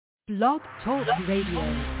Blog Talk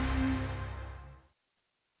Radio.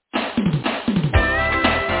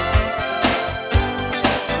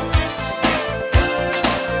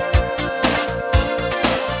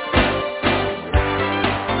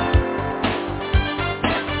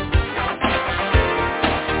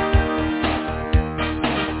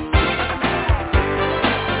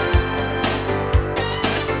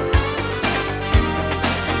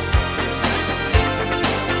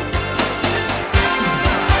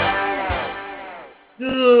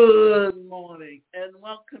 Good morning, and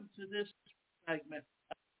welcome to this segment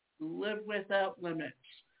of Live Without Limits.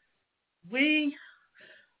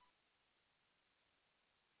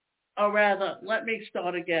 Let me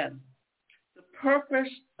start again. The purpose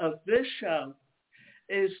of this show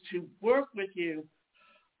is to work with you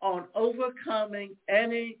on overcoming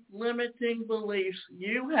any limiting beliefs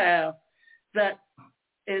you have that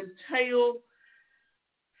entail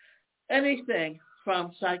anything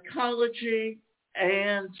from psychology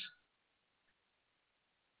and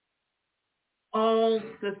all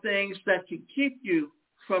the things that can keep you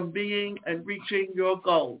from being and reaching your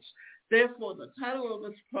goals. Therefore, the title of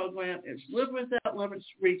this program is Live Without Limits,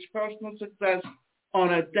 Reach Personal Success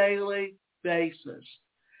on a Daily Basis.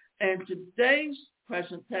 And today's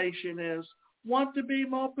presentation is Want to be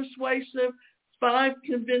more persuasive? 5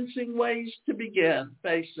 convincing ways to begin.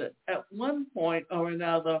 Face it, at one point or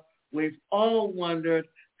another, we've all wondered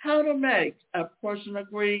how to make a person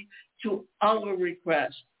agree to our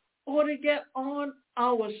request or to get on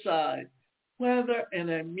our side, whether in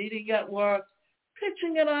a meeting at work,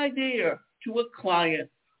 pitching an idea to a client,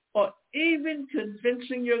 or even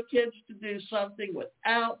convincing your kids to do something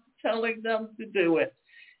without telling them to do it.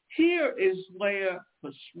 Here is where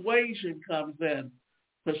persuasion comes in.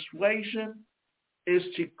 Persuasion is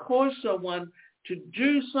to cause someone to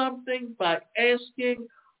do something by asking,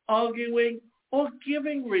 arguing, or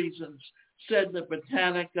giving reasons, said the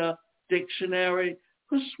Britannica Dictionary.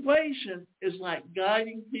 Persuasion is like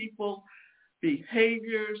guiding people,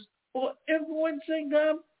 behaviors, or influencing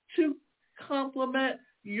them to complement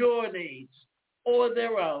your needs or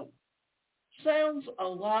their own. Sounds a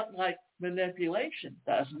lot like manipulation,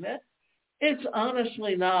 doesn't it? It's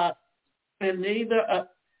honestly not, and neither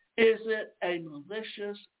is it a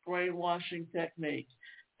malicious brainwashing technique.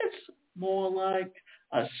 It's more like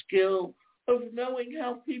a skill of knowing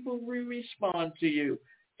how people will respond to you.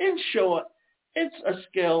 In short, it's a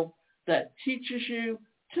skill that teaches you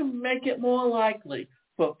to make it more likely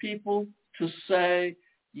for people to say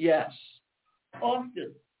yes.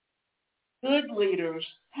 Often, good leaders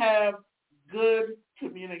have good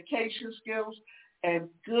communication skills and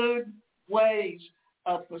good ways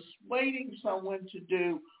of persuading someone to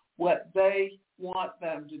do what they want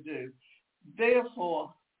them to do.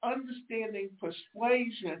 Therefore, understanding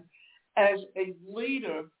persuasion as a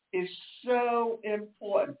leader is so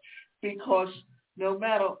important, because no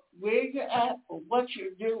matter where you're at or what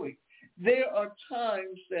you're doing, there are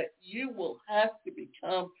times that you will have to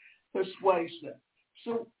become persuasive.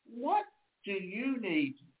 So what do you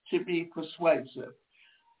need to be persuasive?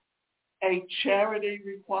 A charity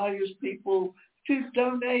requires people to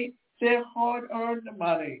donate their hard-earned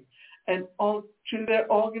money and to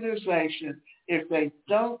their organization. If they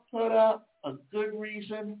don't put up a good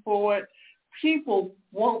reason for it, people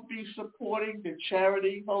won't be supporting the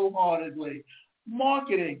charity wholeheartedly.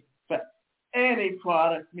 Marketing for any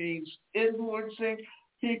product means influencing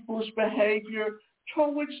people's behavior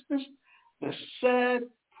towards the said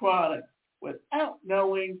product without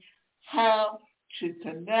knowing how to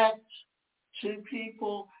connect to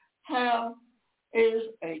people. How is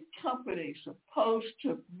a company supposed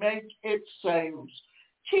to make its sales?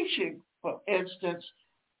 Teaching, for instance,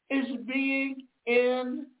 is being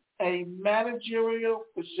in a managerial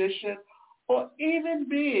position or even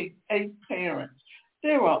being a parent.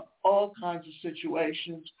 There are all kinds of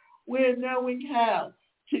situations where knowing how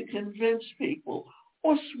to convince people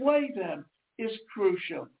or sway them is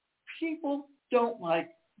crucial. People don't like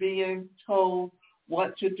being told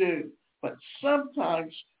what to do, but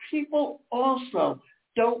sometimes people also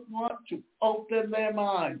don't want to open their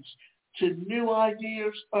minds to new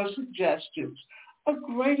ideas or suggestions. A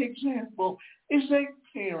great example is a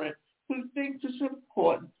parent who thinks it's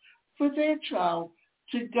important for their child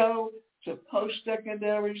to go to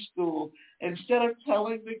post-secondary school. Instead of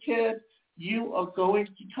telling the kid, you are going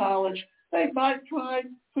to college, they might try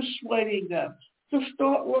persuading them to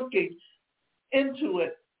start looking into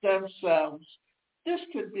it themselves. This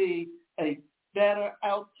could be a better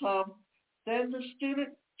outcome than the student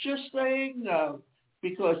just saying no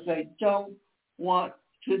because they don't want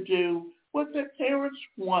to do what their parents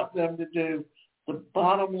want them to do. The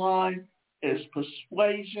bottom line is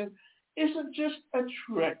persuasion isn't just a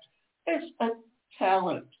trick, it's a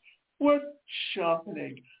talent worth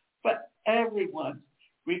sharpening for everyone,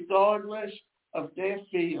 regardless of their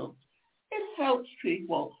field. It helps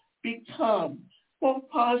people become more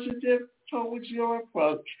positive towards your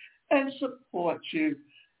approach and support you.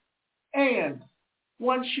 And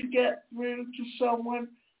once you get through to someone,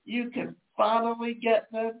 you can finally get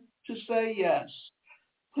them to say yes.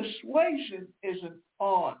 Persuasion is an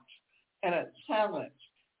art and a talent,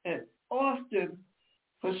 and often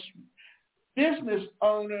business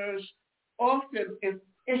owners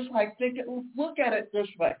it's like look at it this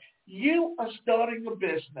way. You are starting a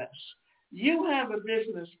business. You have a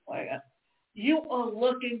business plan. You are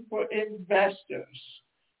looking for investors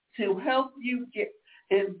to help you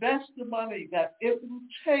invest the money that it will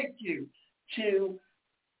take you to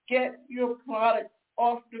get your product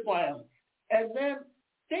off the ground. And then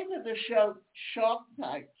think of the show Shark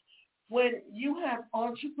Tank, when you have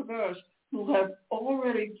entrepreneurs who have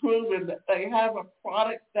already proven that they have a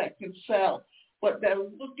product that can sell, but they're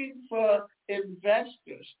looking for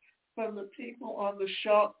investors from the people on the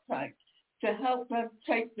Shark Tank to help them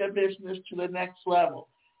take their business to the next level.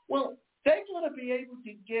 Well, they're going to be able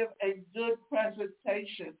to give a good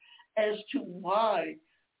presentation as to why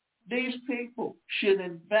these people should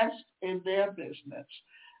invest in their business.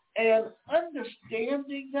 And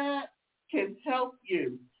understanding that can help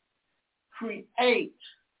you create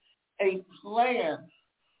a plan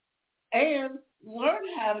and learn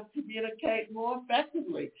how to communicate more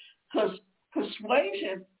effectively. Because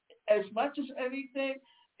persuasion, as much as anything,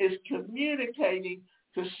 is communicating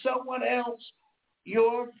to someone else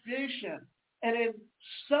your vision. And in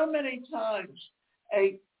so many times,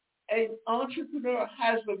 an entrepreneur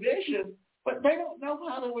has a vision, but they don't know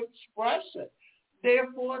how to express it.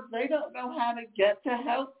 Therefore, they don't know how to get to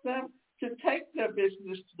help them to take their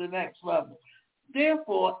business to the next level.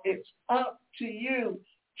 Therefore, it's up to you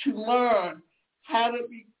to learn how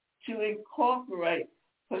to incorporate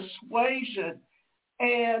persuasion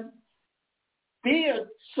and be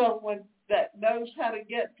someone that knows how to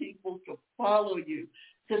get people to follow you.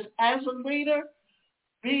 Because as a leader,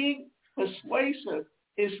 being persuasive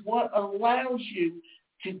is what allows you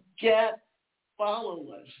to get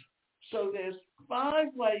followers. So there's 5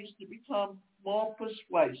 ways to become more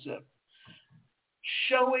persuasive.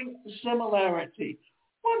 Showing similarity.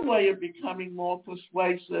 One way of becoming more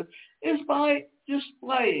persuasive is by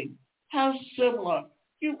displaying how similar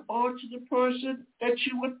you are to the person that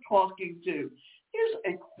you were talking to.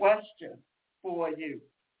 Here's a question for you.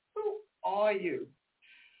 Who are you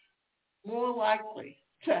more likely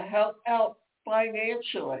to help out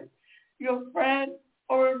financially? Your friend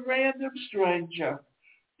or a random stranger?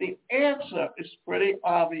 The answer is pretty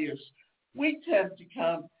obvious. We tend to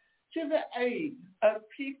come to the aid of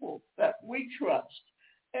people that we trust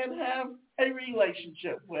and have a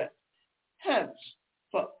relationship with. Hence,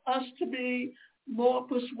 for us to be more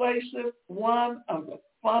persuasive, one of the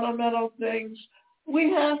fundamental things we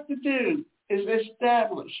have to do is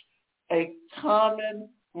establish a common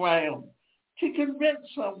ground. To convince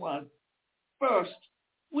someone, first,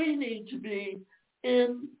 we need to be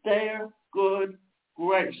in their good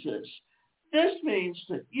graces. This means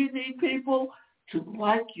that you need people to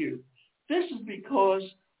like you. This is because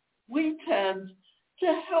we tend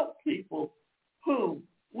to help people whom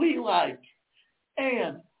we like.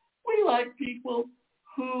 And we like people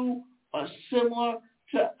who are similar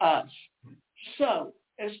to us. So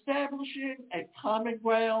establishing a common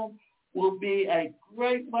ground will be a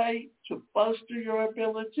great way to foster your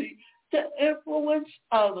ability to influence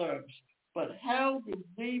others. But how do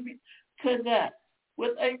we connect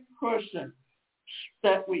with a person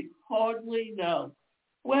that we hardly know?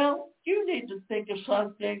 Well, you need to think of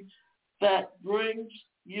something that brings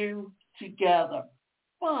you together.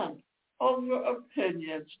 Find all your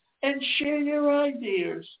opinions and share your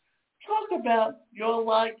ideas. Talk about your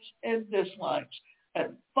likes and dislikes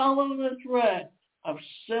and follow the thread of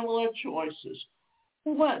similar choices.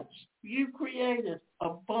 Once you've created a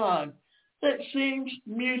bond that seems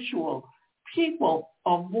mutual, people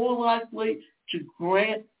are more likely to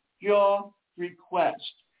grant your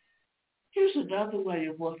request. Here's another way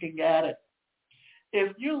of looking at it.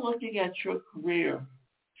 If you're looking at your career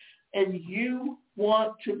and you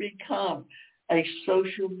want to become a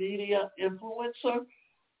social media influencer,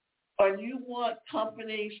 or you want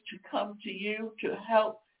companies to come to you to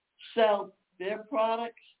help sell their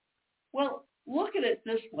products, well, look at it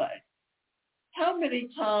this way. How many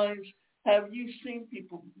times have you seen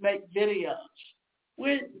people make videos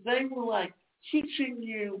where they were like teaching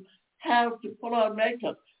you how to put on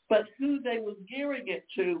makeup, but who they were gearing it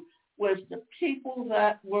to was the people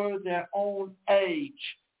that were their own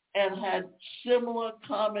age and had similar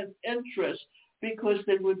common interests because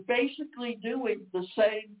they were basically doing the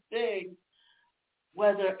same thing,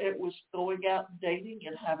 whether it was going out and dating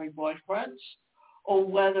and having boyfriends, or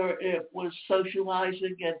whether it was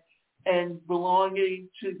socializing and belonging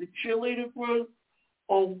to the cheerleader group,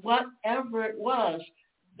 or whatever it was,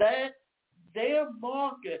 that their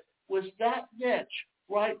market was that niche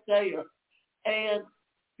right there. And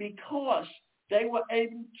because they were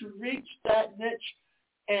able to reach that niche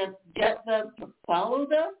and get them to follow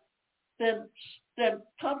them, then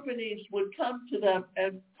companies would come to them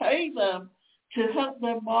and pay them to help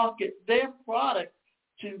them market their product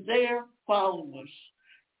to their followers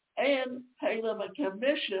and pay them a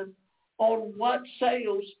commission on what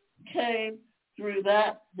sales came through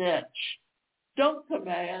that niche. Don't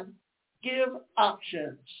command, give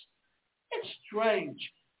options. It's strange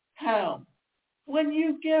how when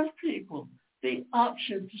you give people the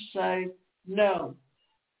option to say no,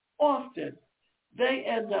 often they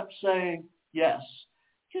end up saying yes.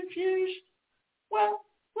 Confused? Well,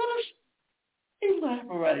 let us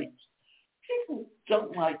elaborate. People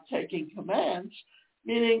don't like taking commands,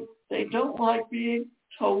 meaning they don't like being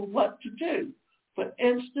told what to do. For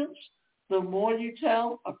instance, the more you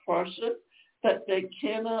tell a person that they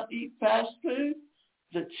cannot eat fast food,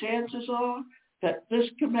 the chances are that this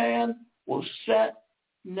command will set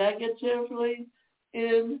negatively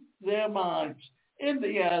in their minds. In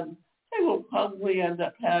the end, they will probably end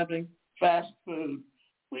up having fast food.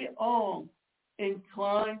 We are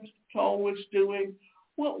inclined towards doing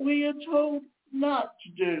what we are told not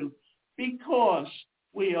to do because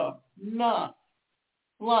we are not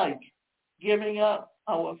like giving up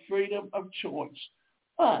our freedom of choice.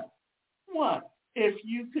 But what if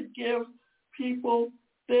you could give people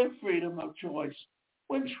their freedom of choice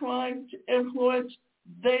when trying to influence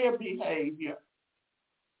their behavior?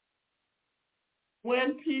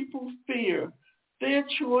 When people fear their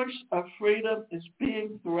choice of freedom is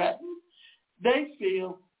being threatened, they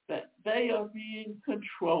feel that they are being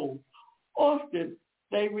controlled. Often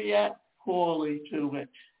they react poorly to it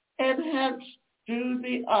and hence do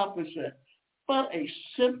the opposite. But a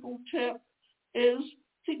simple tip is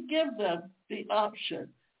to give them the option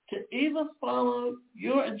to either follow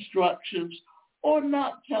your instructions or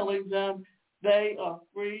not, telling them they are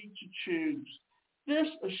free to choose. This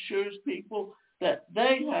assures people that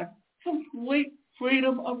they have complete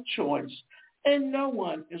freedom of choice and no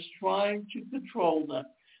one is trying to control them.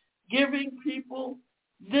 Giving people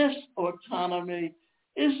this autonomy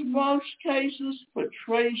in most cases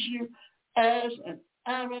portrays you as an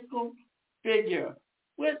amicable figure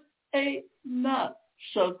with a not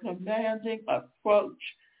so commanding approach.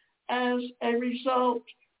 As a result,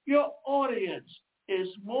 your audience is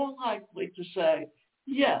more likely to say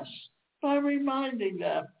yes by reminding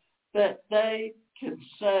them that they can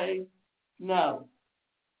say no.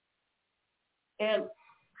 And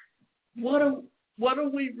what are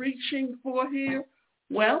we reaching for here?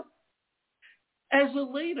 Well, as a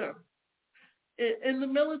leader in the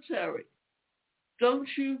military, don't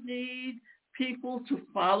you need people to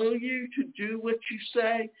follow you, to do what you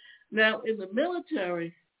say? Now, in the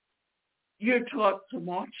military, you're taught to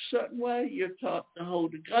march a certain way. You're taught to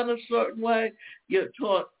hold a gun a certain way. You're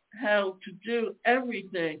taught how to do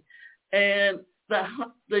everything. And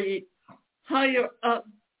the higher up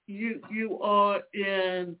you are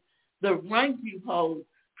in the rank you hold,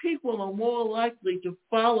 people are more likely to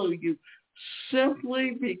follow you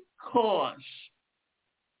simply because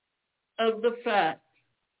of the fact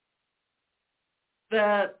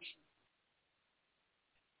that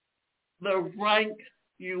the rank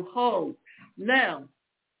you hold. Now,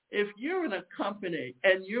 if you're in a company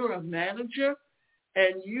and you're a manager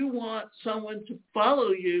and you want someone to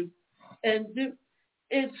follow you, and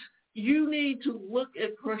you need to look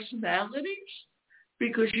at personalities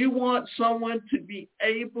because you want someone to be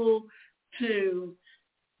able to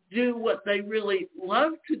do what they really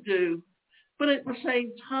love to do, but at the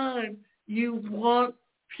same time, you want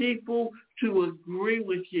people to agree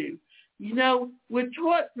with you. You know, we're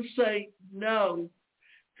taught to say no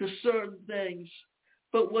to certain things,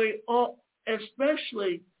 but we all,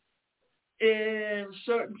 especially in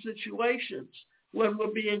certain situations when we're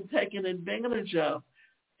being taken advantage of.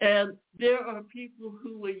 And there are people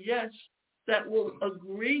who are yes, that will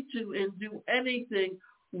agree to and do anything,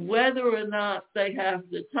 whether or not they have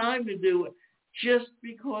the time to do it, just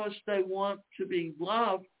because they want to be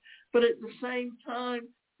loved. But at the same time,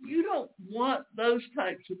 you don't want those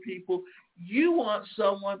types of people. You want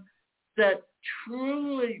someone that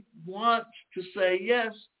truly wants to say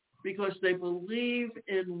yes because they believe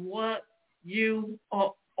in what you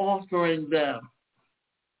offering them.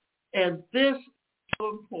 And this is so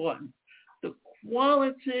important. The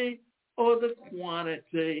quality or the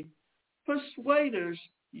quantity. Persuaders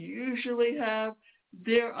usually have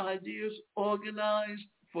their ideas organized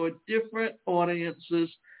for different audiences.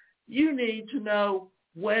 You need to know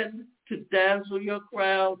when to dazzle your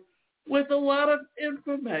crowd with a lot of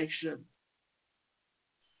information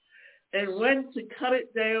and when to cut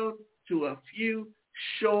it down to a few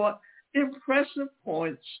short, impressive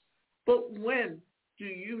points. But when do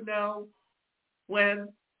you know when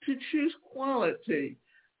to choose quality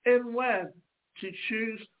and when to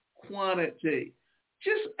choose quantity?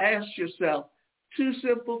 Just ask yourself two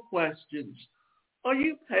simple questions. Are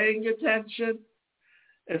you paying attention?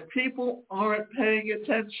 If people aren't paying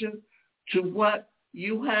attention to what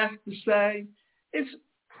you have to say, it's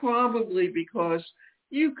probably because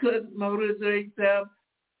you couldn't motivate them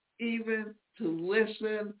even to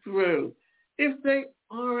listen through. If they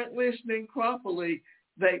aren't listening properly,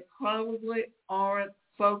 they probably aren't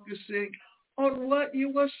focusing on what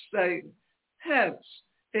you are saying. Hence,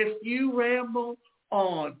 if you ramble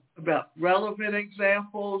on about relevant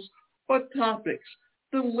examples or topics,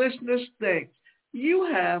 the listeners think you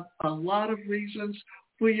have a lot of reasons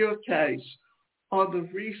for your case. Are the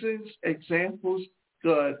reasons, examples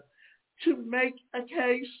good? To make a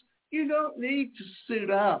case, you don't need to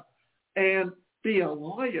suit up and be a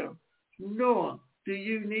lawyer, nor do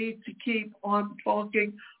you need to keep on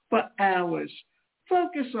talking for hours.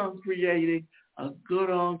 Focus on creating a good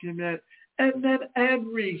argument and then add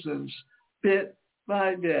reasons bit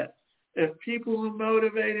by bit. If people are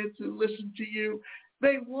motivated to listen to you,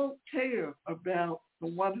 they won't care about the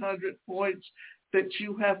 100 points that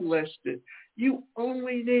you have listed. You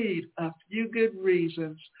only need a few good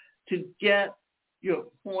reasons to get your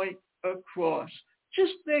point across.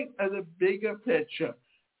 Just think of the bigger picture.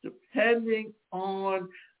 Depending on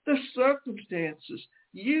the circumstances,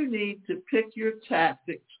 you need to pick your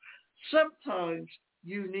tactics. Sometimes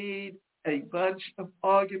you need a bunch of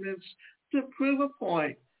arguments to prove a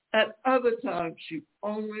point. At other times, you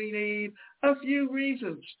only need a few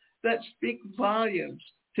reasons that speak volumes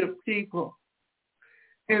to people.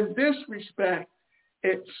 In this respect,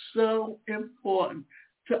 it's so important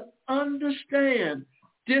to understand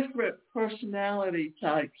different personality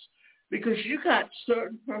types, because you got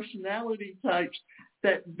certain personality types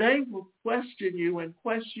that they will question you and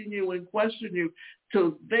question you and question you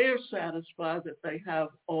till they're satisfied that they have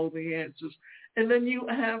all the answers. And then you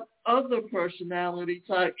have other personality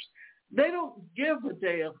types. They don't give a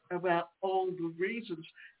damn about all the reasons.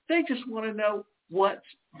 They just want to know what's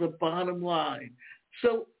the bottom line.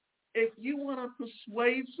 So if you want to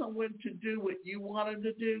persuade someone to do what you want them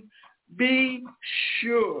to do, be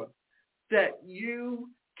sure that you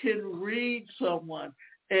can read someone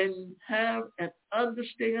and have an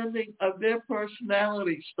understanding of their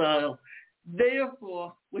personality style.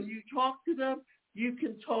 Therefore, when you talk to them, you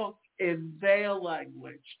can talk in their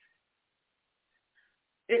language.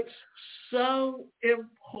 It's so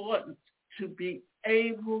important to be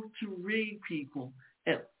able to read people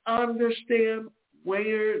and understand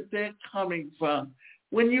where they're coming from.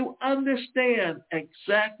 When you understand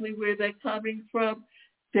exactly where they're coming from,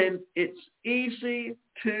 then it's easy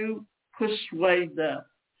to persuade them.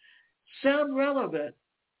 Sound relevant.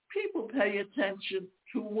 People pay attention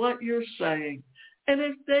to what you're saying. And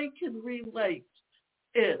if they can relate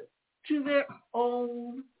it to their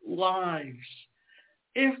own lives,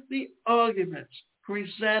 if the arguments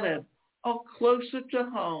presented are closer to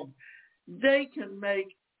home, they can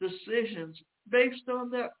make decisions based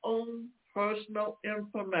on their own personal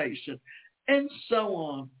information, and so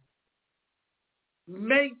on.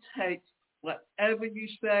 Make whatever you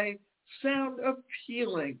say sound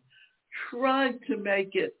appealing. Try to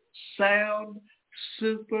make it sound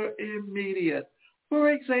super immediate.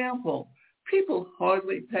 For example, people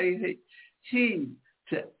hardly pay heed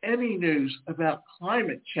to any news about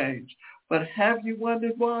climate change. But have you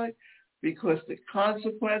wondered why? Because the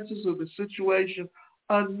consequences of the situation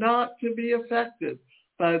are not to be affected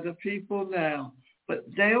by the people now.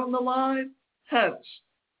 But down the line, hence,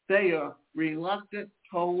 they are reluctant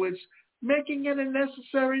towards making any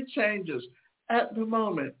necessary changes at the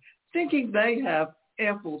moment, thinking they have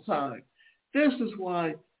ample time. This is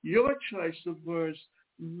why your choice of words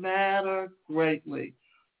matter greatly.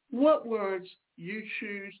 What words you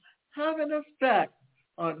choose have an effect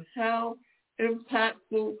on how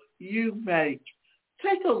impactful you make.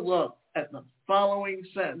 Take a look at the following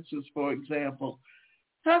sentences, for example.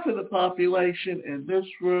 Half of the population in this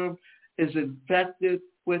room is infected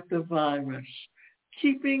with the virus.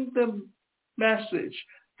 Keeping the message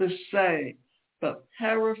the same, but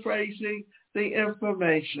paraphrasing the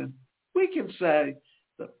information. We can say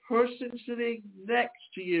the person sitting next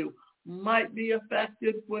to you might be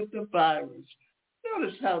affected with the virus.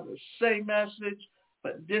 Notice how the same message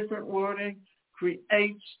but different wording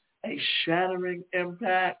creates a shattering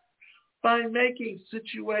impact by making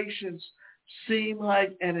situations seem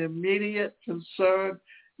like an immediate concern.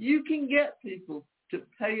 You can get people to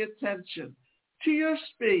pay attention to your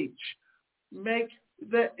speech. Make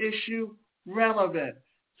the issue relevant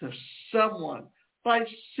to someone by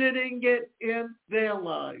sitting it in their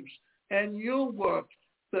lives, and you'll work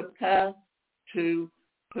the path to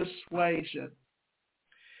persuasion.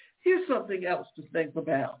 Here's something else to think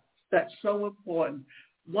about that's so important.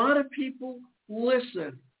 Why do people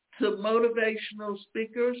listen to motivational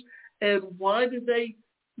speakers, and why do they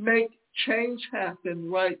make change happen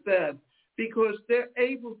right then? Because they're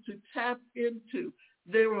able to tap into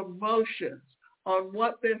their emotions on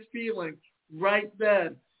what they're feeling right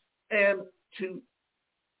then and to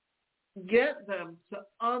get them to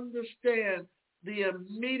understand the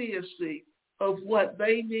immediacy of what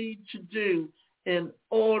they need to do in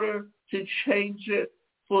order to change it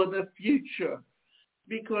for the future.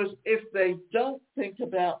 Because if they don't think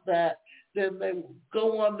about that, then they will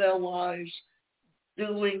go on their lives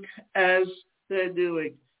doing as they're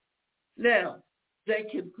doing. Now, they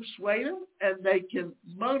can persuade them and they can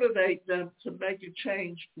motivate them to make a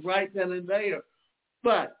change right then and there.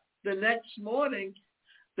 But the next morning,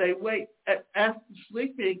 they wait after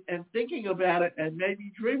sleeping and thinking about it and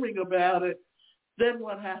maybe dreaming about it. Then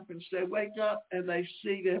what happens? They wake up and they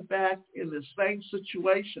see they're back in the same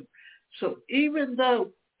situation. So even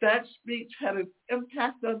though that speech had an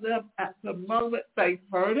impact on them at the moment they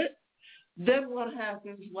heard it, then what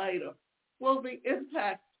happens later? Well, the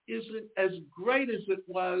impact isn't as great as it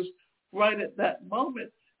was right at that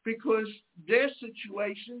moment because their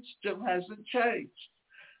situation still hasn't changed.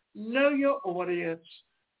 Know your audience.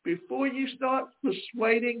 Before you start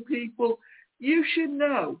persuading people, you should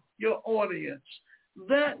know your audience.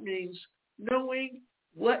 That means knowing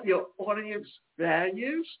what your audience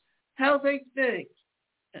values, how they think,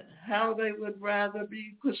 and how they would rather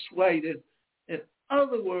be persuaded. In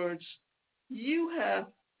other words, you have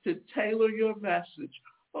to tailor your message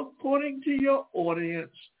according to your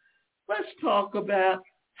audience. Let's talk about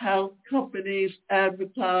how companies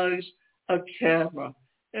advertise a camera.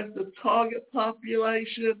 If the target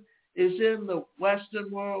population is in the Western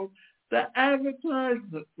world, the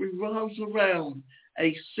advertisement revolves around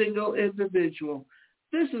a single individual.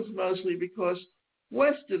 This is mostly because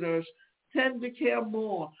Westerners tend to care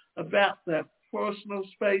more about their personal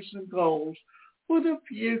space and goals for the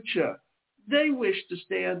future. They wish to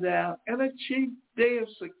stand out and achieve their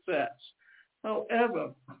success.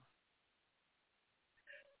 However,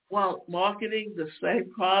 while marketing the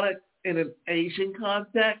same product in an Asian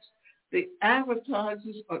context, the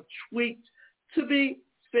advertisers are tweaked to be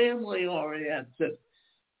family-oriented.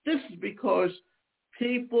 This is because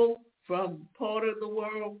people from part of the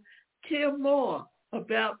world care more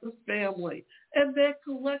about the family and their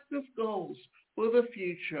collective goals for the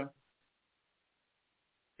future.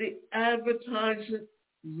 The advertisement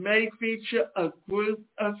may feature a group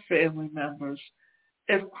of family members.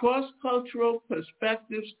 If cross-cultural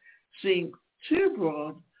perspectives seem too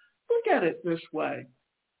broad, look at it this way.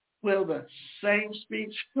 Will the same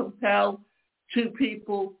speech compel two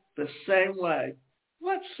people the same way?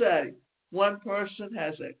 Let's say one person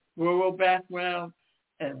has a rural background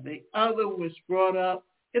and the other was brought up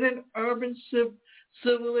in an urban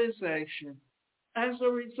civilization. As a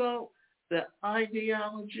result, their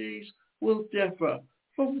ideologies will differ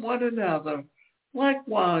from one another.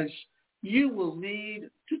 Likewise, you will need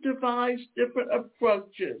to devise different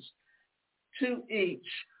approaches to each.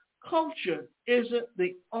 Culture isn't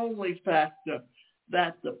the only factor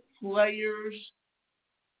that players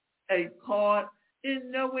a part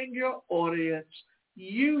in knowing your audience.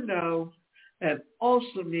 You know and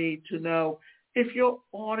also need to know if your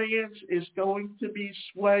audience is going to be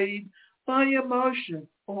swayed by emotion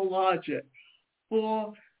or logic.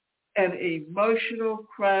 For an emotional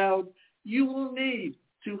crowd, you will need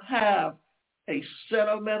to have a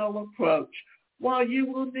sentimental approach, while you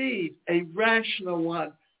will need a rational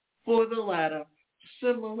one for the latter.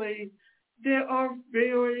 Similarly, there are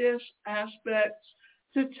various aspects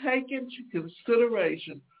to take into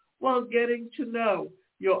consideration while getting to know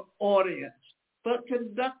your audience, but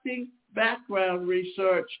conducting background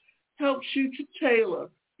research helps you to tailor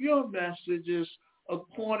your messages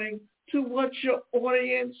according to what your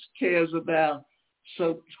audience cares about.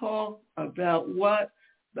 So talk about what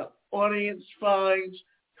the audience finds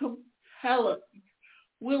compelling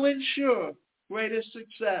will ensure greater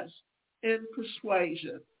success in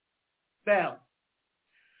persuasion. Now,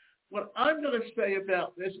 what I'm going to say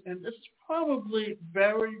about this, and this is probably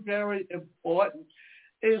very, very important,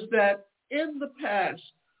 is that in the past,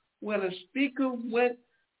 when a speaker went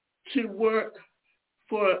to work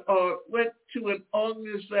for or went to an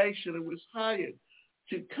organization and was hired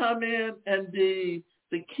to come in and be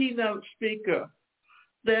the keynote speaker,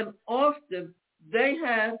 then often they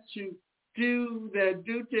had to do their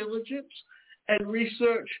due diligence and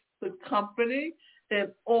research the company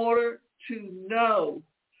in order to know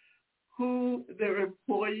who their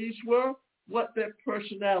employees were, what their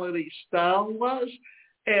personality style was,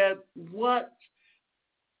 and what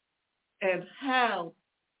and how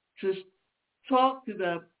to talk to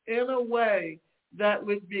them in a way that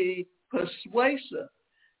would be persuasive.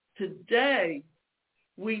 Today,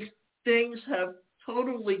 things have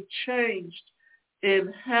totally changed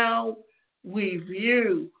in how we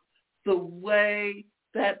view the way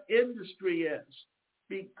that industry is,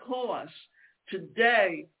 because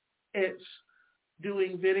today it's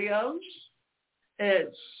doing videos,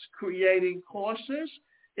 it's creating courses,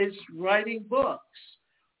 it's writing books.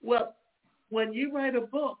 Well, when you write a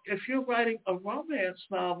book, if you're writing a romance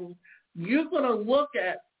novel, you're going to look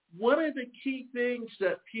at what are the key things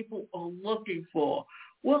that people are looking for.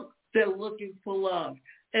 Well, they're looking for love.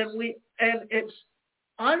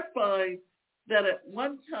 I find that at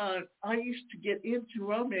one time I used to get into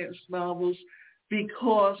romance novels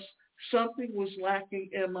because something was lacking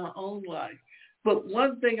in my own life. But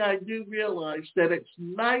one thing I do realize that it's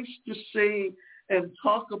nice to see and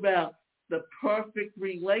talk about the perfect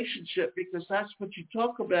relationship, because that's what you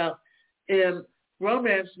talk about in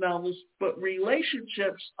romance novels, but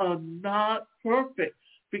relationships are not perfect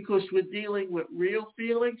because we're dealing with real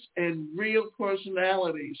feelings and real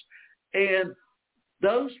personalities. And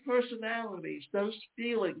those personalities, those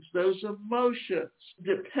feelings, those emotions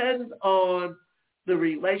depend on the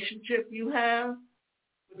relationship you have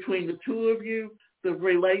between the two of you, the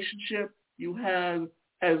relationship you have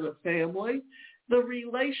as a family, the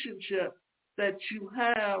relationship that you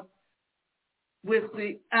have with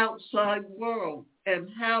the outside world and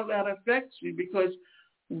how that affects you, because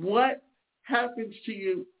what happens to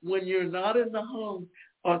you when you're not in the home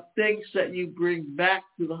are things that you bring back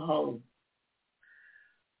to the home.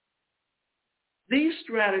 These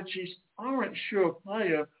strategies aren't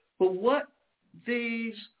surefire, but what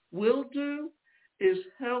these will do is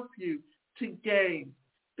help you to gain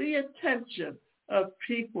the attention of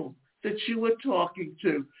people that you are talking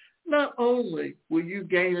to. Not only will you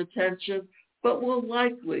gain attention, but will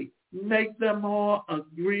likely make them more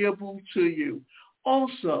agreeable to you.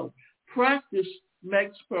 Also, practice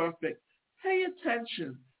makes perfect. Pay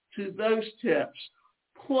attention to those tips,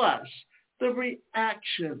 plus the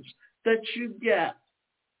reactions that you get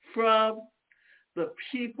from the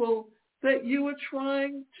people that you are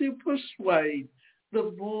trying to persuade.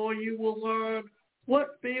 The more you will learn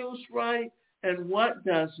what feels right and what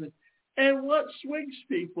doesn't, and what swings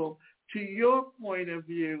people to your point of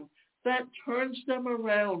view that turns them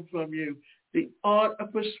around from you. The art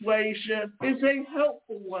of persuasion is a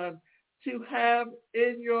helpful one to have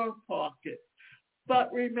in your pocket.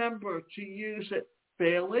 But remember to use it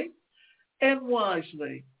fairly and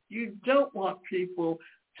wisely. You don't want people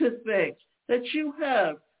to think that you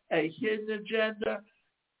have a hidden agenda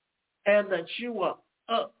and that you are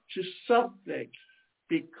up to something,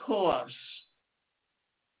 because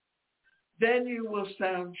then you will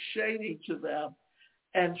sound shady to them.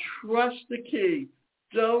 And trust the key.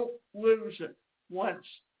 Don't lose it once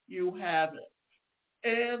you have it.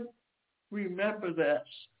 And remember this.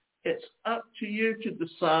 It's up to you to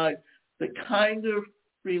decide the kind of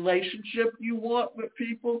relationship you want with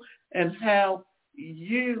people and how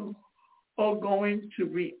you are going to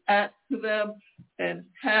react to them and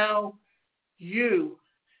how you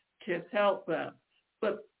can help them.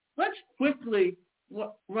 But let's quickly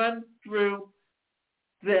run through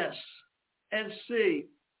this and see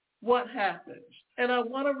what happens. And I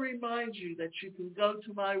want to remind you that you can go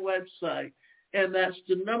to my website, and that's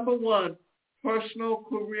the number one,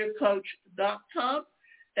 personalcareercoach.com,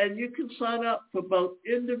 and you can sign up for both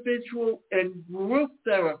individual and group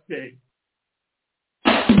therapy.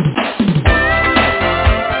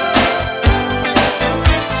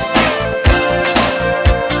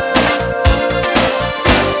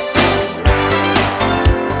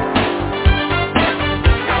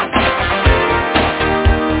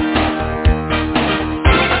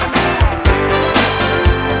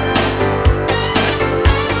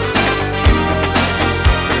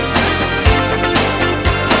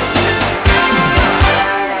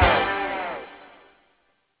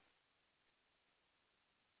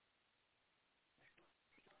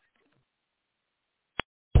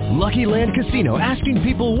 Lucky Land Casino, asking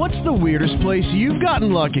people, what's the weirdest place you've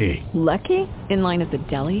gotten lucky? Lucky? In line at the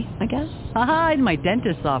deli, I guess? Aha, in my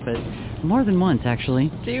dentist's office. More than once, actually.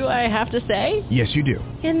 Do I have to say? Yes, you do.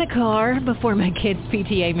 In the car before my kids'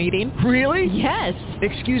 PTA meeting. Really? Yes.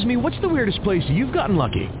 Excuse me, what's the weirdest place you've gotten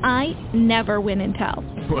lucky? I never win and tell.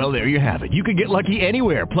 Well, there you have it. You can get lucky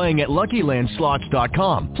anywhere, playing at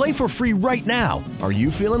LuckyLandSlots.com. Play for free right now. Are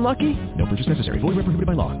you feeling lucky? No purchase necessary. Void where prohibited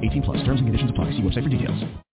by law. 18+. Terms and conditions apply. See website for details.